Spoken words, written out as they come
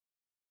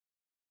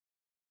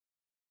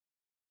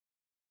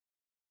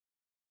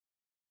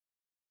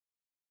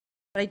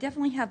But I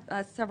definitely have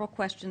several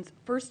questions.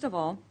 First of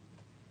all,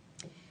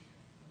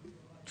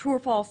 true or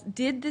false,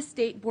 did the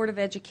State Board of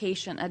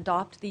Education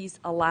adopt these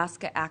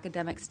Alaska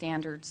academic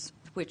standards,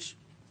 which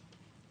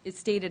is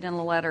stated in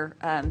a letter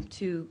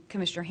to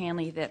Commissioner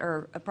Hanley that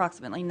are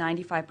approximately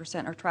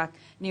 95% are tracked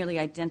nearly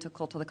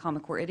identical to the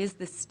Common Core? It is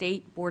the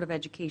State Board of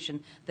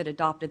Education that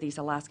adopted these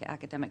Alaska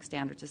academic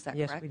standards. Is that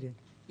correct? Yes, we did.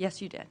 Yes,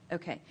 you did.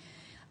 Okay.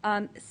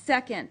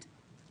 Second,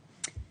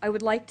 I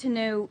would like to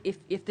know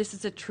if this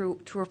is a true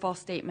or false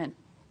statement.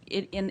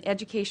 In the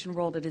education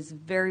world, it is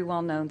very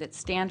well known that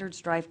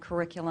standards drive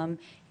curriculum,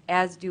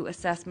 as do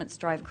assessments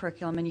drive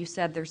curriculum, and you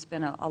said there's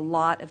been a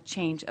lot of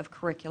change of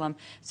curriculum.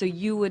 So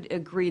you would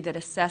agree that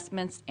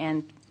assessments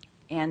and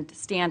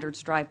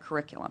standards drive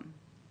curriculum?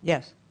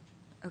 Yes.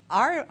 Okay.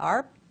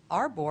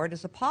 Our board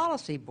is a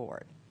policy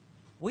board.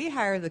 We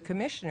hire the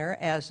commissioner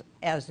as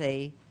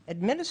a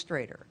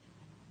administrator.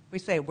 We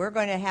say, we're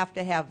going to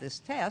have this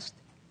test,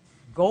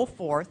 go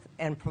forth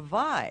and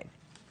provide,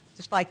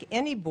 just like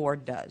any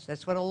board does.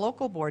 That's what a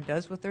local board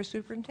does with their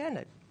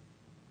superintendent.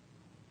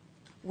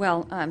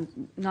 Well,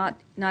 not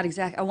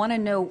exactly. I want to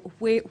know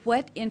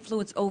what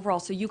influence overall.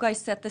 So you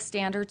guys set the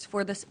standards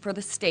for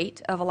the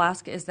state of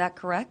Alaska. Is that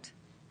correct?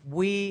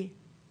 We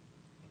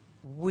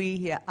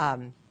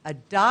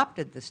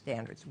adopted the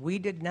standards. We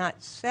did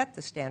not set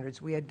the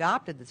standards. We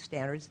adopted the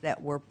standards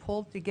that were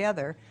pulled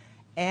together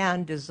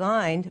and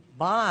designed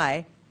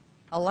by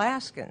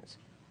Alaskans.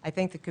 I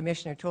think the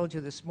commissioner told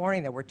you this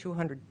morning there were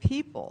 200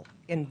 people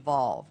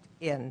involved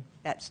in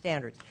that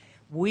standards.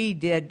 We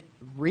did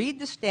read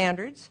the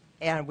standards,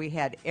 and we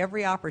had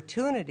every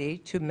opportunity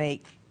to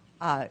make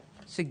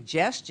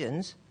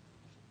suggestions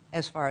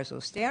as far as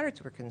those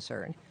standards were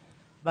concerned.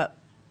 But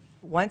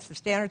once the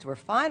standards were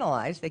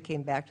finalized, they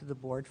came back to the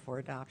board for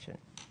adoption.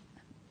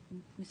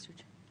 Mr.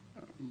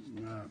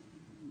 Chair.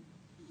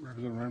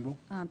 Representative Rainbow?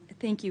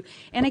 Thank you.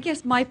 And I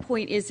guess my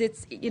point is,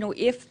 it's,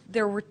 if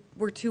there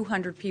were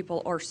 200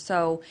 people or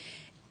so,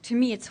 to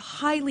me it's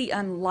highly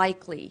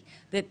unlikely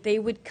that they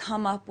would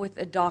come up with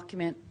a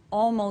document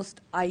almost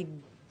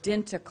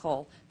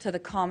identical to the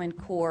Common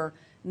Core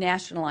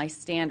nationalized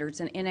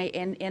standards,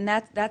 and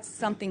that's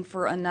something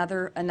for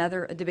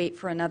another debate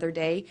for another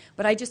day.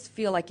 But I just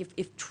feel like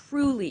if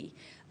truly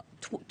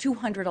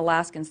 200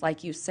 Alaskans,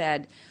 like you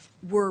said,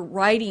 were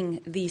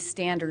writing these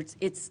standards,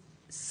 it's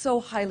so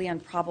highly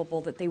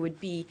improbable that they would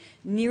be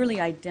nearly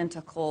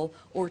identical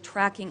or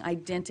tracking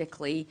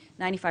identically,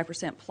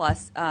 95%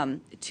 plus,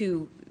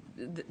 to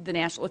the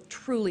national, if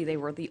truly they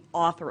were the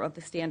author of the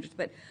standards.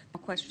 But a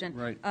question,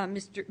 right.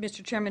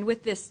 Mr. Chairman,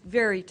 with this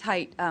very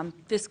tight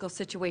fiscal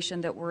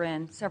situation that we're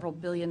in, several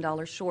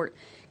 $billion short,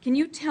 can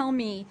you tell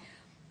me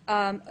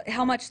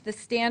how much the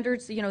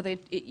standards,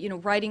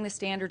 writing the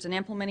standards and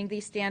implementing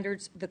these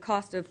standards, the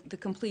cost of the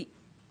complete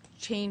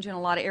change in a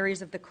lot of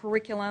areas of the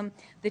curriculum,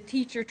 the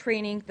teacher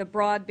training, the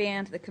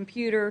broadband, the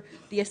computer,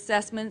 the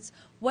assessments,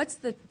 what's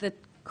the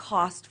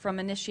cost from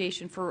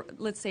initiation for,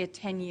 let's say, a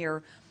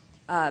 10-year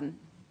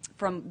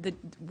from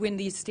when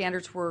these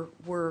standards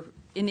were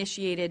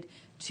initiated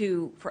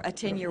for a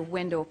 10-year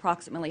window,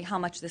 approximately how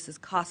much this is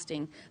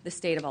costing the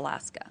state of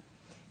Alaska?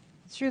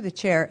 Through the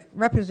chair,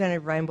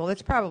 Representative Rainbow,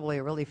 it's probably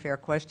a really fair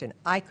question.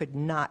 I could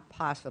not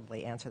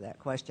possibly answer that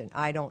question.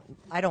 I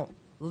don't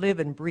live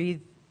and breathe,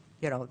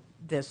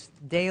 this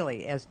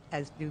daily as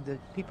do the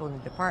people in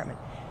the department.